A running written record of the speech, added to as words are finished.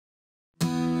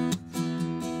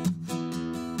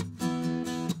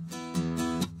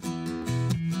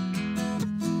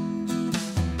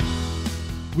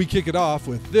We kick it off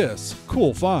with this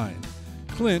cool find.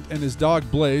 Clint and his dog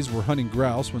Blaze were hunting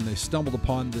grouse when they stumbled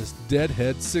upon this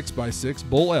deadhead 6x6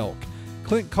 bull elk.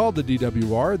 Clint called the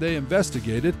DWR, they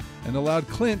investigated, and allowed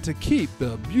Clint to keep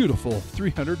the beautiful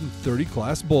 330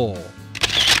 class bull.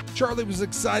 Charlie was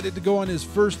excited to go on his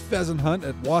first pheasant hunt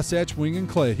at Wasatch Wing and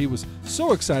Clay. He was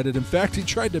so excited, in fact, he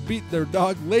tried to beat their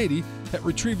dog Lady at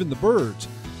retrieving the birds.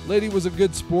 Lady was a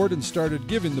good sport and started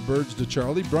giving the birds to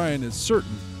Charlie. Brian is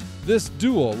certain this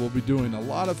duo will be doing a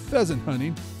lot of pheasant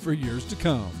hunting for years to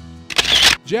come.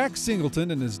 Jack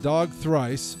Singleton and his dog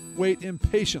Thrice wait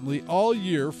impatiently all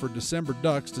year for December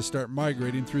ducks to start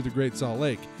migrating through the Great Salt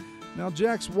Lake. Now,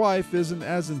 Jack's wife isn't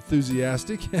as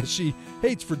enthusiastic as she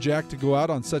hates for Jack to go out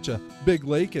on such a big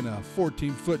lake in a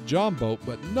 14-foot john boat,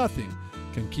 but nothing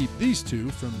can keep these two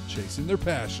from chasing their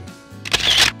passion.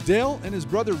 Dale and his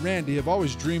brother Randy have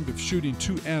always dreamed of shooting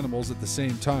two animals at the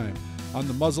same time. On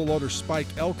the muzzleloader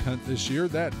spiked elk hunt this year,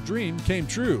 that dream came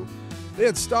true. They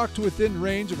had stalked to within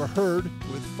range of a herd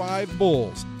with 5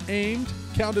 bulls, aimed,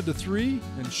 counted to 3,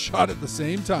 and shot at the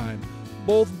same time.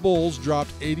 Both bulls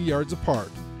dropped 80 yards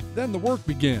apart. Then the work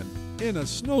began, in a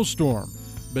snowstorm.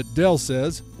 But Dell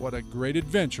says, what a great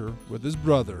adventure with his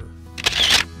brother.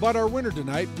 But our winner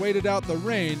tonight waited out the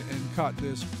rain and caught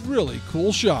this really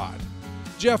cool shot.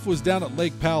 Jeff was down at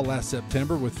Lake Powell last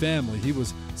September with family. He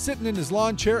was sitting in his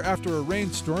lawn chair after a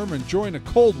rainstorm, enjoying a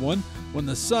cold one, when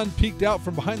the sun peeked out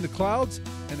from behind the clouds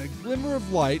and a glimmer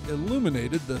of light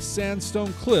illuminated the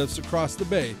sandstone cliffs across the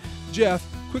bay. Jeff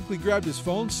quickly grabbed his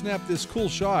phone, snapped this cool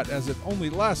shot as it only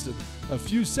lasted a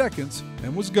few seconds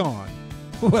and was gone.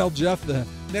 Well, Jeff, the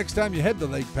next time you head to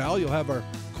Lake Powell, you'll have our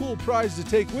cool prize to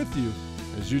take with you,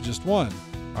 as you just won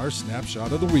our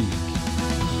Snapshot of the Week.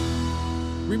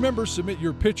 Remember, submit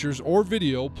your pictures or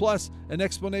video, plus an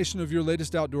explanation of your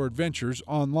latest outdoor adventures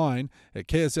online at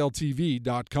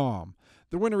ksltv.com.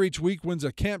 The winner each week wins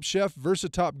a Camp Chef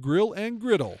Versatop grill and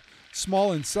griddle.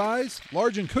 Small in size,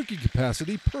 large in cooking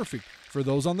capacity, perfect for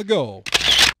those on the go.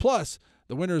 Plus,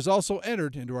 the winner is also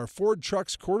entered into our Ford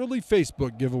Trucks quarterly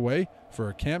Facebook giveaway for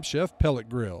a Camp Chef pellet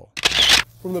grill.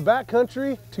 From the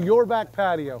backcountry to your back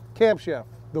patio, Camp Chef,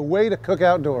 the way to cook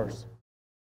outdoors.